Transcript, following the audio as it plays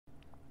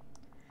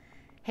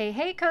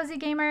Hey Cozy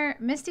Gamer,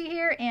 Misty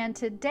here, and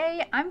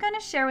today I'm going to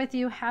share with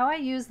you how I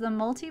use the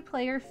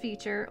multiplayer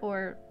feature,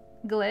 or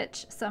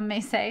glitch some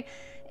may say,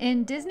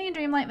 in Disney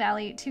Dreamlight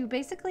Valley to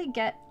basically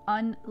get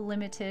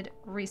unlimited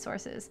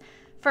resources.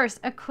 First,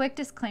 a quick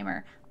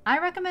disclaimer. I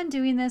recommend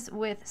doing this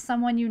with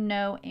someone you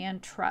know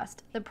and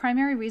trust. The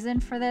primary reason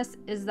for this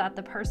is that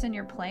the person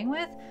you're playing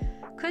with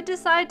could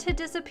decide to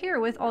disappear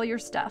with all your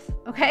stuff,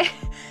 okay?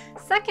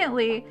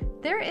 Secondly,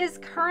 there is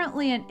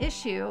currently an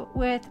issue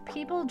with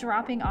people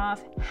dropping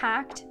off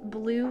hacked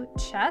blue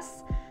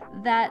chests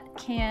that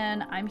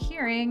can, I'm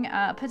hearing,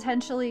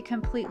 potentially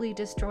completely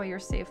destroy your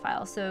save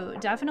file. So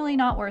definitely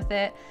not worth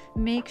it.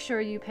 Make sure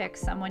you pick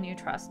someone you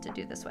trust to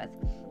do this with.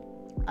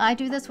 I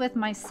do this with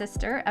my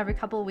sister every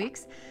couple of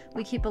weeks.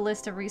 We keep a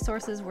list of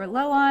resources we're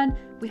low on.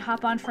 We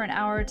hop on for an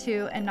hour or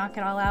two and knock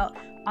it all out.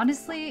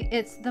 Honestly,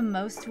 it's the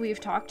most we've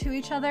talked to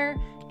each other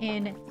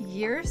in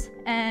years,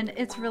 and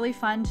it's really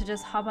fun to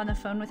just hop on the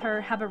phone with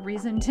her, have a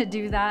reason to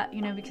do that,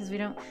 you know, because we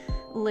don't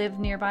live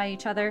nearby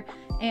each other,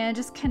 and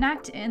just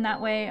connect in that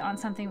way on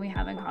something we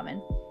have in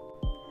common.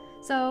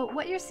 So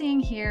what you're seeing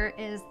here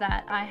is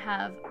that I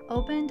have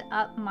opened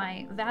up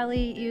my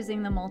valley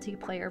using the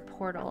multiplayer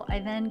portal. I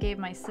then gave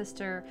my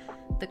sister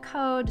the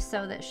code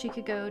so that she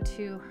could go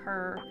to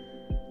her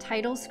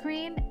title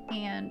screen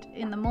and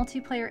in the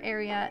multiplayer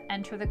area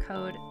enter the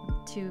code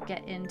to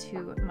get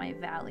into my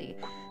valley.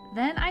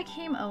 Then I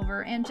came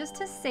over, and just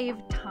to save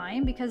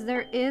time, because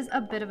there is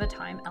a bit of a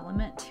time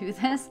element to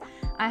this,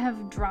 I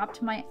have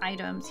dropped my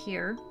items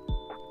here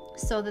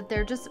so that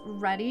they're just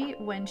ready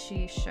when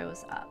she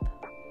shows up.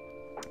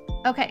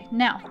 Okay,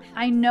 now,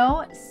 I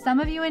know some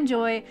of you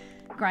enjoy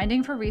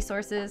grinding for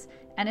resources,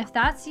 and if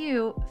that's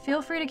you,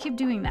 feel free to keep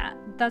doing that.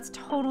 That's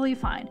totally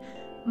fine.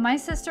 My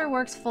sister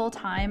works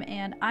full-time,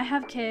 and I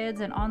have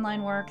kids and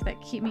online work that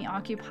keep me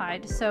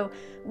occupied, so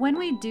when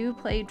we do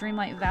play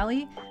Dreamlight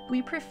Valley,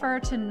 we prefer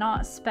to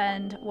not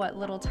spend what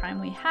little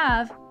time we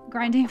have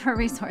grinding for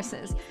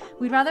resources.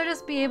 We'd rather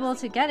just be able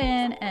to get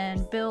in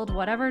and build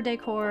whatever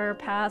decor,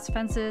 paths,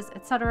 fences,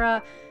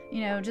 etc.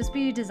 You know, just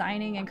be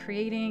designing and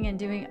creating and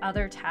doing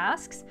other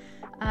tasks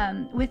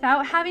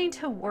without having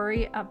to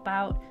worry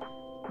about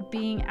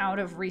being out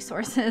of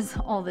resources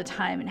all the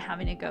time and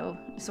having to go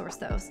source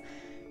those.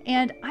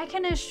 And I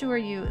can assure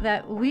you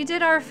that we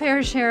did our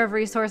fair share of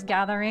resource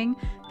gathering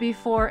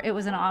before it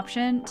was an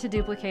option to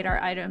duplicate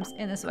our items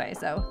in this way.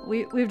 So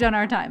we've done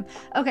our time.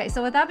 Okay,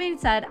 so with that being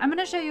said, I'm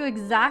going to show you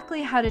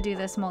exactly how to do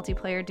this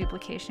multiplayer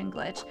duplication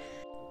glitch.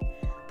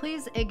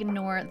 Please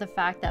ignore the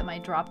fact that my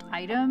dropped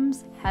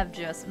items have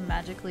just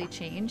magically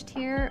changed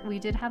here. We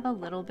did have a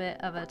little bit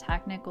of a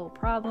technical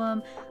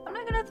problem. I'm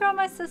not gonna throw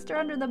my sister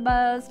under the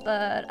bus,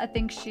 but I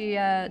think she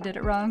did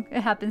it wrong.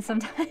 It happens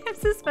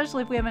sometimes,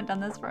 especially if we haven't done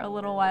this for a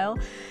little while.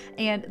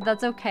 And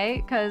that's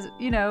okay, because,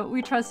 you know,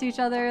 we trust each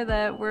other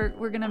that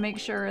we're gonna make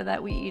sure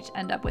that we each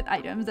end up with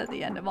items at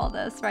the end of all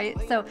this, right?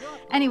 So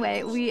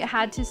anyway, we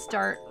had to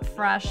start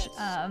fresh,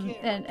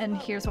 and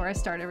here's where I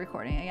started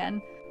recording again.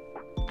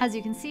 As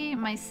you can see,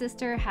 my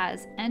sister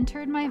has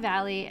entered my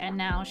valley, and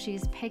now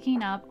she's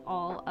picking up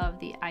all of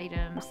the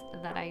items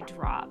that I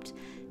dropped.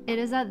 It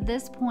is at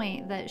this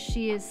point that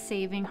she is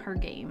saving her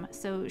game.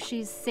 So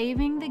she's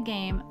saving the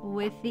game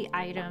with the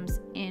items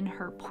in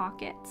her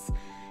pockets.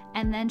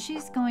 And then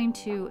she's going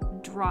to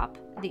drop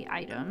the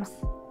items.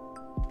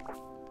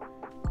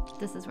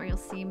 This is where you'll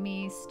see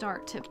me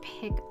start to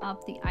pick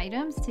up the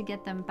items to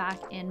get them back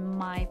in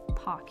my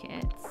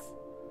pockets.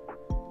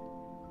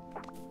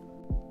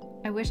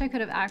 I wish I could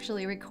have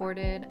actually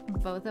recorded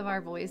both of our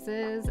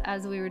voices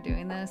as we were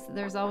doing this.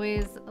 There's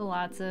always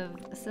lots of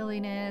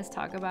silliness,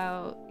 talk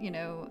about, you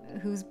know,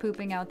 who's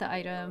pooping out the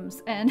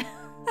items, and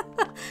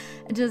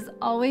just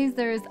always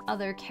there's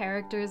other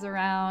characters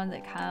around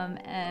that come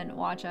and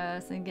watch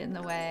us and get in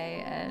the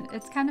way, and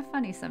it's kind of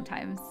funny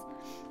sometimes.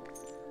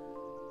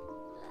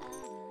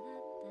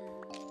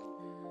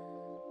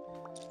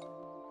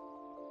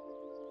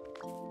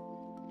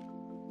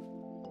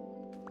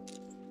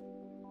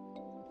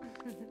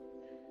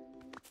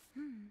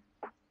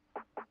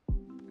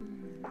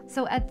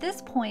 So at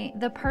this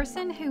point, the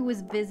person who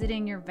was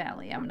visiting your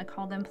valley, I'm going to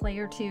call them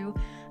player 2,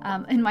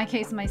 in my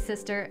case my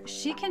sister,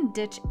 she can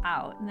ditch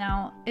out.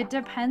 Now it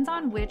depends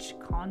on which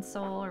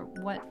console or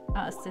what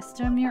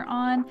system you're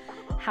on,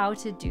 how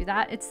to do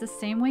that. It's the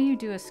same way you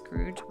do a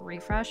Scrooge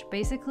refresh.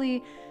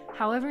 Basically,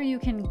 however you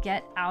can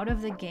get out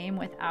of the game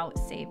without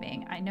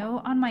saving. I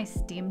know on my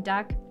Steam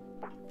Deck,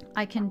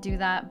 I can do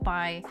that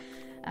by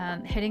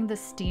hitting the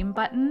Steam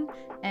button,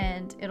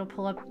 and it'll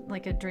pull up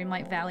like a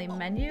Dreamlight Valley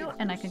menu,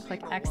 and I can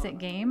click exit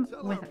game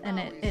and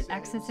it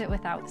exits it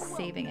without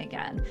saving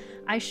again.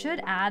 I should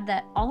add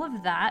that all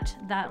of that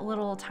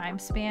little time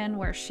span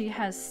where she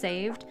has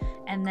saved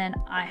and then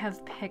I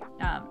have picked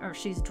or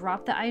she's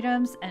dropped the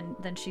items and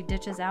then she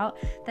ditches out,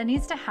 that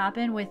needs to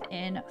happen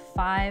within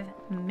 5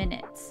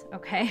 minutes,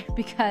 okay?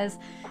 Because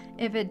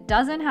if it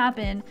doesn't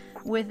happen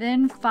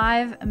within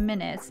 5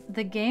 minutes,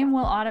 the game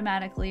will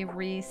automatically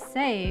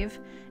resave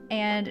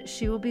and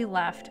she will be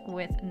left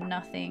with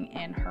nothing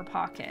in her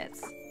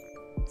pockets.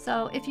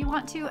 So if you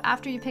want to,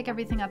 after you pick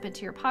everything up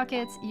into your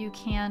pockets, you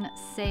can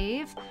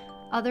save.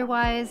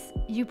 Otherwise,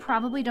 you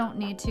probably don't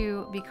need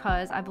to,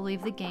 because I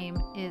believe the game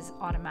is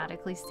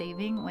automatically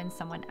saving when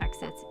someone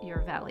exits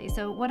your valley.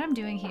 So what I'm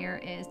doing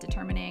here is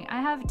determining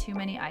I have too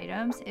many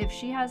items. If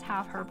she has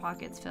half her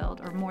pockets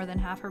filled, or more than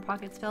half her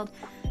pockets filled,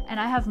 and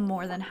I have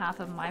more than half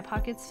of my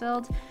pockets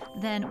filled,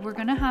 then we're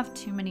gonna have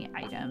too many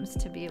items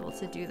to be able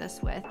to do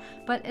this with.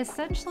 But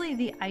essentially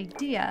the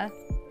idea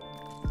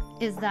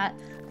is that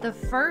the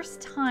first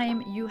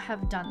time you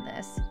have done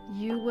this,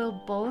 you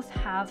will both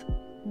have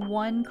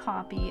one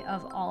copy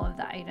of all of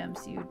the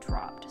items you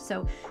dropped.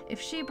 So if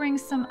she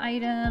brings some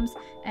items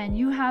and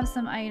you have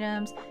some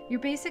items, you're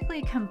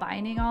basically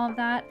combining all of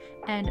that,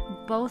 and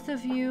both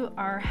of you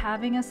are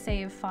having a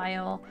save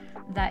file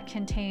that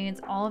contains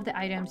all of the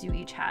items you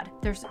each had.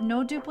 There's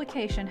no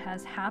duplication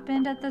has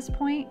happened at this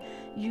point.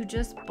 You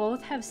just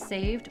both have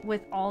saved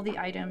with all the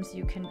items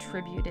you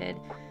contributed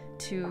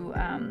to,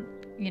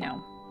 you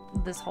know,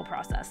 this whole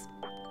process.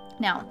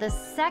 Now, the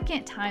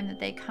second time that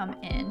they come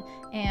in,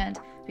 and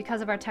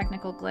because of our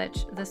technical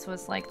glitch, this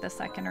was like the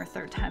second or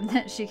third time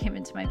that she came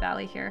into my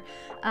valley here.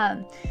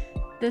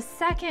 The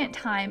second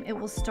time it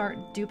will start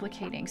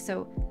duplicating.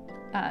 So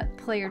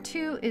player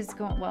 2 is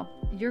going, well,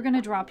 you're going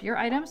to drop your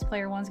items.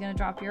 Player 1's going to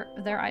drop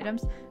their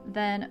items.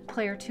 Then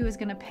player 2 is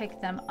going to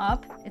pick them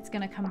up. It's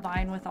going to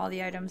combine with all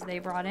the items they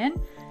brought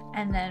in.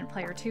 And then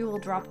player 2 will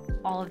drop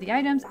all of the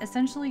items.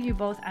 Essentially, you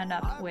both end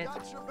up with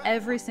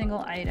every single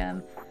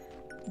item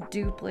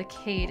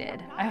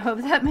duplicated. I hope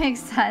that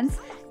makes sense.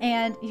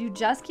 And you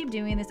just keep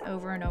doing this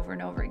over and over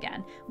and over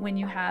again. When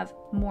you have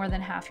more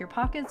than half your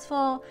pockets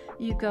full,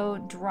 you go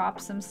drop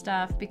some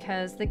stuff,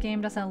 because the game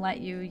doesn't let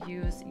you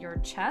use your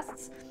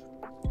chests.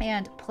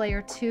 And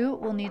player 2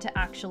 will need to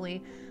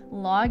actually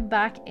log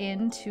back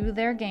into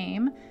their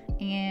game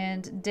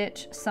and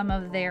ditch some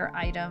of their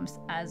items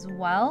as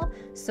well,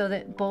 so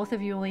that both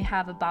of you only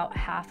have about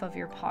half of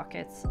your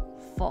pockets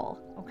full.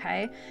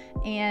 Okay,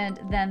 and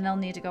then they'll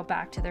need to go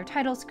back to their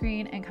title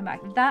screen and come back.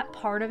 That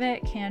part of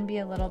it can be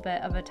a little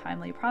bit of a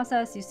timely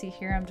process. You see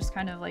here, I'm just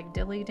kind of like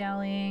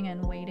dilly-dallying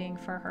and waiting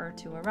for her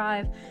to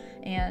arrive,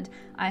 and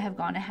I have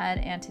gone ahead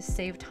and to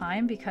save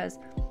time, because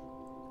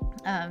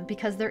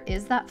there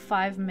is that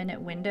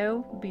 5-minute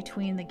window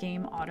between the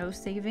game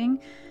auto-saving.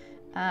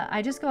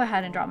 I just go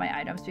ahead and drop my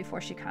items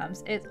before she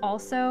comes. It's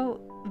also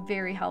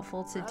very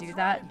helpful to do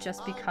that,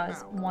 just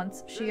because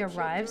once she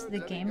arrives, the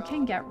game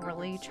can get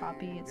really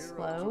choppy and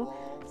slow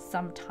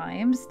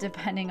sometimes,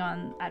 depending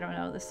on, I don't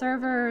know, the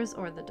servers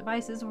or the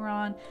devices we're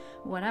on,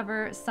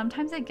 whatever.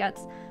 Sometimes it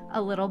gets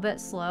a little bit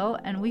slow,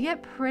 and we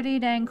get pretty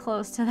dang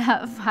close to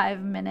that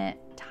 5-minute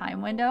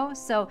time window.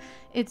 So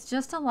it's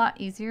just a lot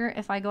easier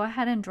if I go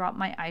ahead and drop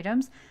my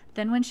items.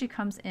 Then when she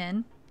comes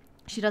in,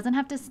 she doesn't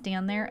have to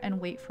stand there and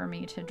wait for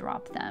me to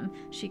drop them.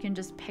 She can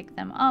just pick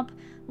them up,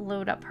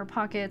 load up her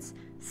pockets,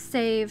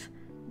 save,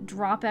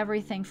 drop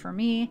everything for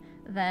me.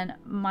 Then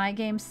my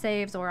game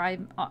saves, or I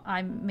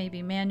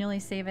maybe manually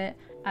save it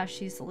as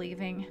she's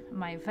leaving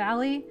my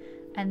valley,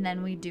 and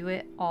then we do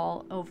it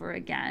all over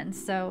again.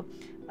 So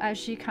as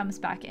she comes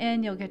back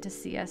in, you'll get to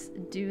see us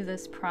do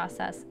this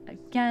process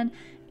again,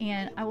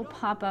 and I will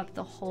pop up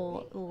the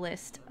whole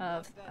list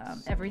of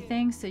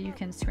everything so you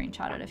can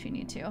screenshot it if you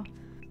need to.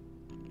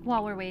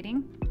 While we're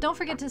waiting, don't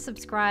forget to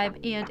subscribe,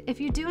 and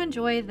if you do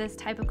enjoy this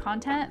type of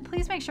content,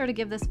 please make sure to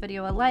give this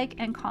video a like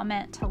and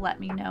comment to let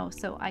me know,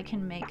 so I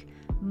can make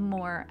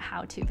more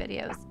how-to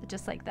videos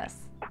just like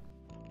this.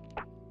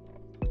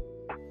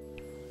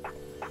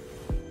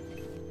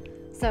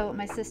 So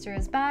my sister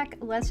is back.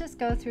 Let's just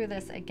go through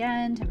this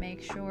again to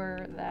make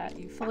sure that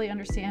you fully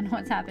understand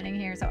what's happening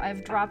here. So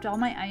I've dropped all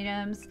my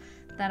items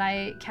that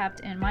I kept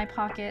in my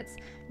pockets.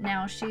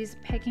 Now she's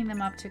picking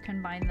them up to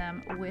combine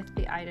them with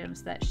the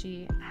items that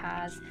she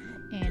has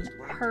in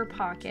her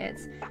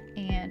pockets,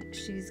 and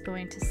she's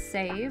going to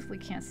save. We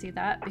can't see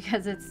that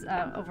because it's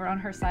over on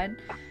her side.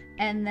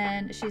 And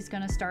then she's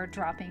going to start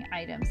dropping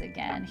items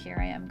again. Here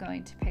I am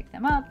going to pick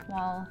them up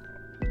while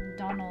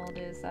Donald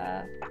is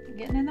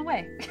getting in the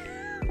way.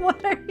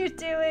 What are you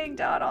doing,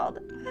 Donald?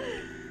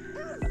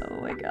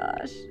 Oh my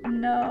gosh.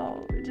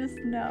 No, just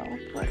no.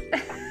 What?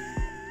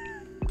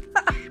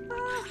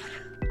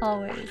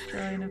 Always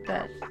throwing a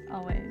fit.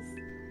 Always.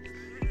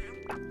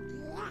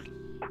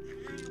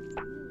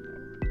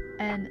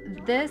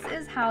 And this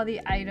is how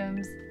the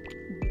items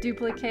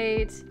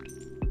duplicate.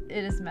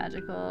 It is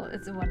magical.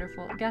 It's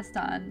wonderful.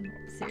 Gaston,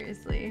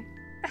 seriously.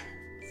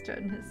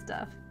 Strutting his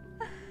stuff.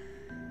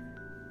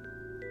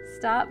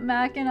 Stop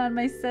macking on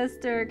my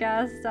sister,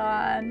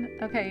 Gaston.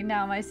 Okay,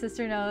 now my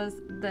sister knows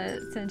that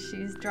since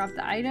she's dropped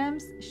the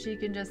items, she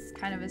can just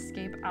kind of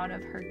escape out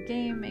of her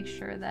game, make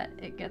sure that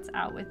it gets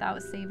out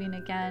without saving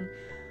again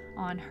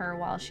on her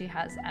while she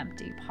has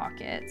empty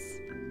pockets.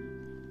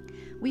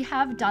 We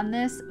have done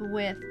this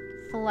with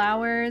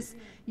flowers.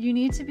 You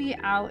need to be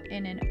out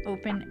in an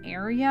open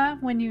area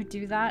when you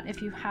do that.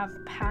 If you have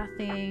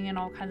pathing and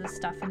all kinds of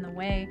stuff in the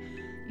way,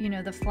 you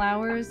know, the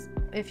flowers,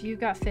 if you've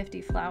got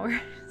 50 flowers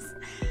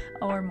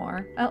or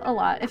more, a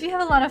lot. If you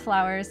have a lot of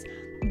flowers,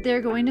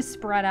 they're going to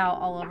spread out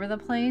all over the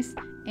place,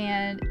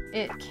 and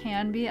it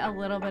can be a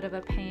little bit of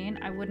a pain.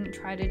 I wouldn't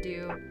try to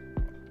do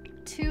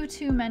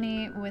too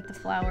many with the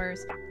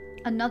flowers.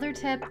 Another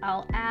tip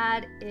I'll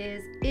add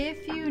is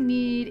if you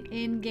need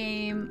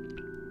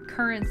in-game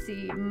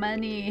currency,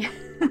 money,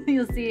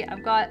 you'll see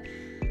I've got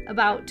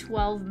about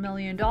 $12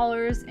 million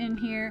in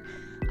here.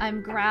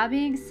 I'm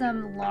grabbing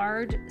some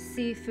large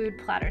seafood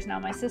platters. Now,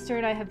 my sister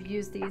and I have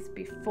used these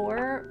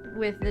before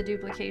with the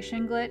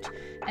duplication glitch,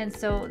 and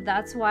so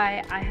that's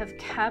why I have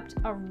kept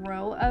a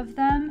row of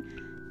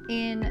them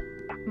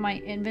in my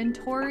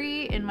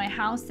inventory, in my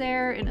house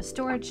there, in a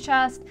storage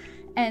chest.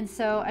 And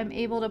so I'm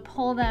able to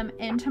pull them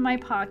into my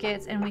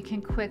pockets and we can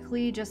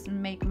quickly just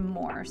make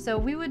more. So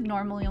we would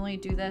normally only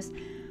do this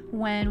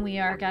when we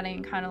are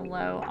getting kind of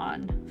low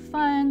on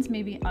funds,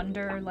 maybe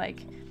under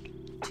like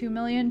 $2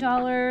 million.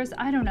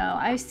 I don't know.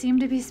 I seem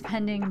to be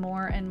spending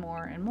more and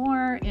more and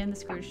more in the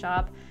Scrooge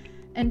shop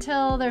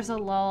until there's a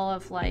lull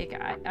of like,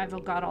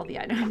 I've got all the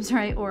items,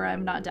 right? Or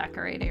I'm not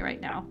decorating right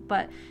now.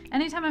 But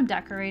anytime I'm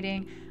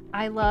decorating,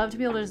 I love to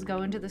be able to just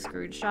go into the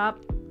Scrooge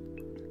shop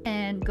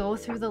and go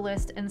through the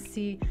list and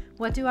see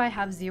what do I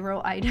have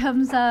 0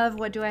 items of,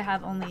 what do I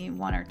have only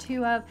 1 or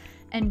 2 of,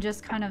 and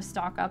just kind of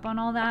stock up on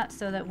all that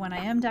so that when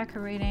I am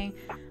decorating,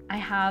 I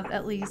have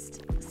at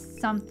least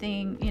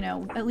something, you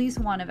know, at least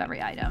one of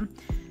every item.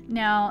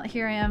 Now,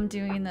 here I am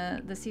doing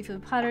the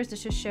seafood platters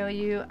just to show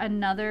you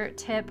another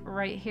tip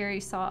right here. You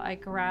saw I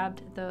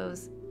grabbed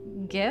those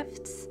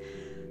gifts.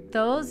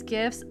 Those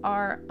gifts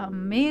are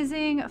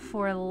amazing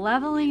for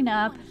leveling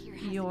up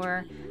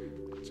your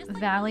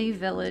Valley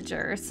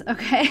villagers.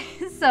 Okay,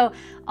 so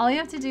all you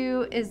have to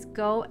do is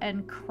go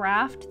and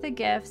craft the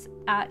gifts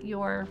at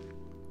your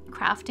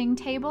crafting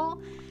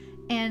table,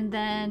 and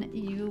then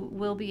you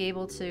will be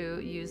able to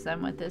use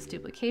them with this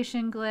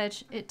duplication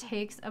glitch. It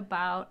takes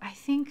about, I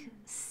think,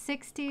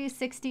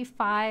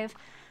 65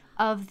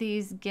 of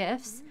these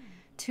gifts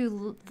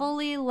to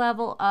fully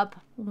level up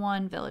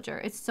one villager.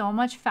 It's so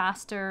much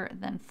faster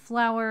than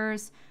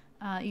flowers,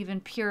 even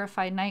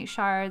purified night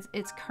shards.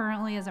 It's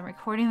currently, as I'm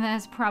recording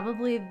this,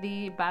 probably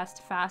the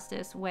best,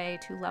 fastest way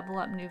to level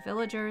up new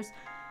villagers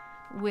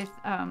with,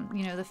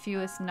 you know, the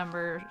fewest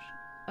number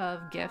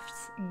of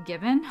gifts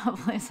given.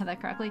 Hopefully I said that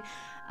correctly.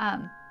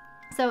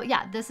 So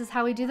yeah, this is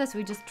how we do this.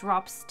 We just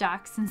drop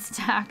stacks and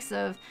stacks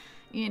of,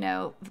 you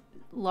know,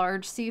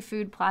 large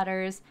seafood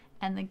platters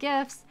and the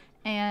gifts,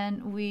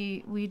 and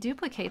we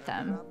duplicate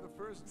them.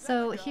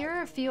 So here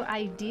are a few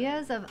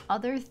ideas of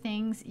other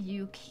things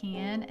you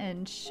can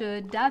and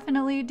should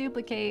definitely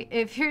duplicate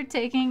if you're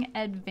taking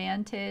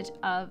advantage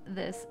of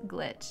this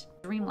glitch.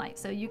 Dreamlight.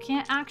 So you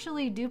can't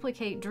actually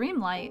duplicate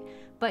Dreamlight,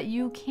 but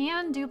you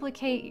can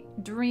duplicate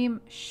Dream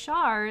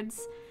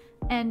Shards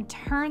and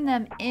turn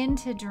them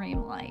into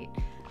Dreamlight.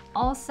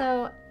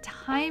 Also,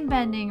 time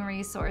bending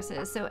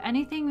resources. So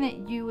anything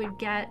that you would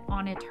get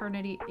on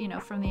Eternity, you know,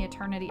 from the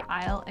Eternity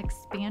Isle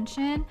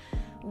expansion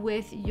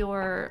with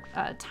your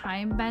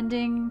time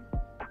bending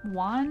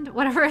wand,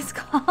 whatever it's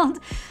called,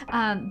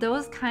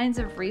 those kinds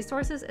of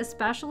resources,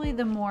 especially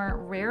the more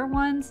rare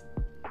ones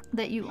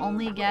that you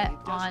only get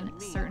on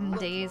certain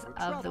days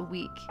of the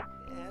week.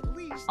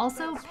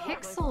 Also,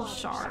 pixel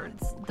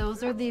shards.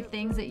 Those are the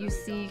things that you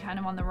see kind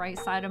of on the right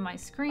side of my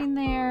screen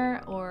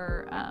there,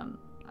 or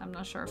I'm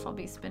not sure if I'll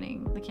be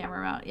spinning the camera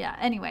around. Yeah,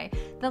 anyway,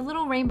 the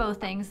little rainbow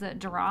things that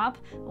drop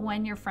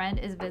when your friend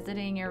is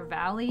visiting your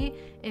valley.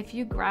 If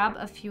you grab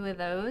a few of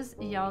those,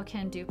 y'all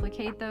can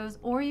duplicate those,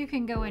 or you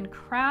can go and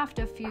craft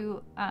a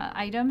few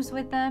items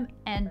with them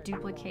and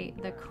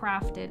duplicate the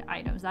crafted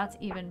items. That's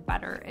even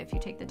better if you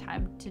take the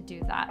time to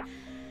do that.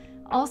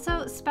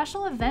 Also,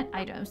 special event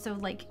items, so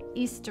like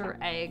Easter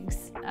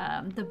eggs,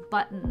 the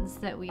buttons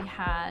that we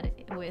had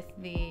with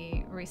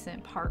the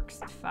recent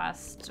Parks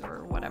Fest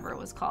or whatever it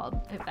was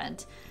called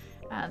event.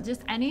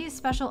 Just any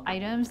special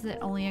items that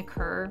only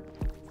occur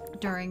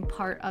during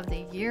part of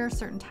the year,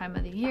 certain time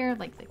of the year,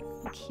 like the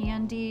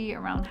candy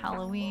around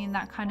Halloween,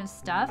 that kind of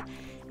stuff.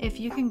 If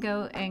you can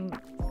go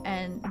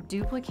and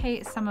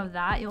duplicate some of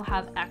that, you'll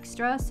have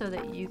extra so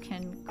that you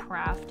can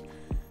craft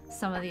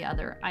some of the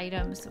other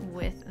items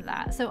with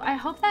that. So I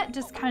hope that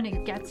just kind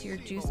of gets your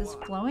juices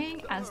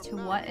flowing as to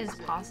what is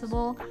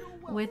possible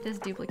with this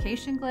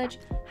duplication glitch,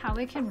 how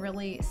it can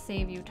really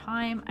save you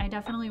time. I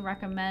definitely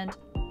recommend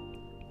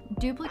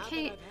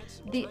duplicate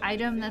the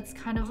item that's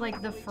kind of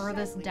like the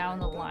furthest down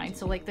the line.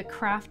 So like the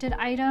crafted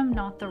item,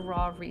 not the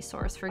raw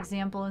resource. For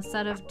example,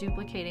 instead of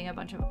duplicating a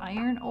bunch of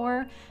iron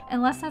ore,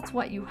 unless that's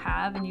what you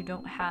have and you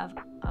don't have,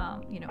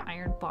 you know,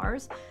 iron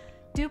bars,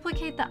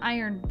 duplicate the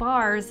iron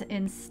bars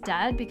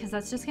instead, because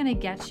that's just going to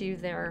get you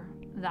there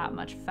that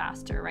much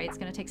faster, right? It's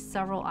going to take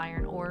several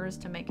iron ores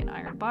to make an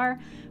iron bar,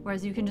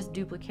 whereas you can just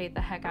duplicate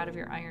the heck out of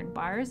your iron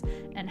bars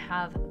and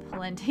have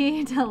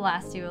plenty to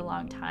last you a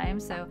long time.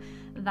 So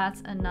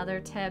that's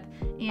another tip.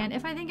 And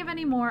if I think of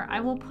any more,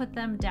 I will put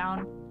them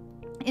down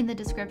in the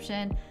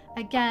description.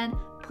 Again,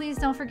 please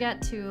don't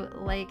forget to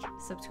like,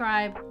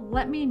 subscribe,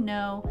 let me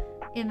know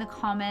in the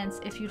comments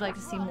if you'd like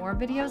to see more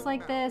videos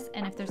like this,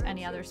 and if there's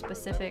any other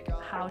specific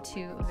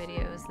how-to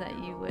videos that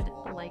you would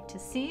like to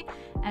see.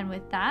 And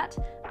with that,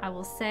 I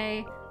will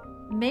say,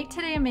 make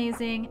today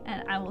amazing,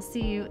 and I will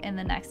see you in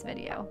the next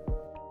video.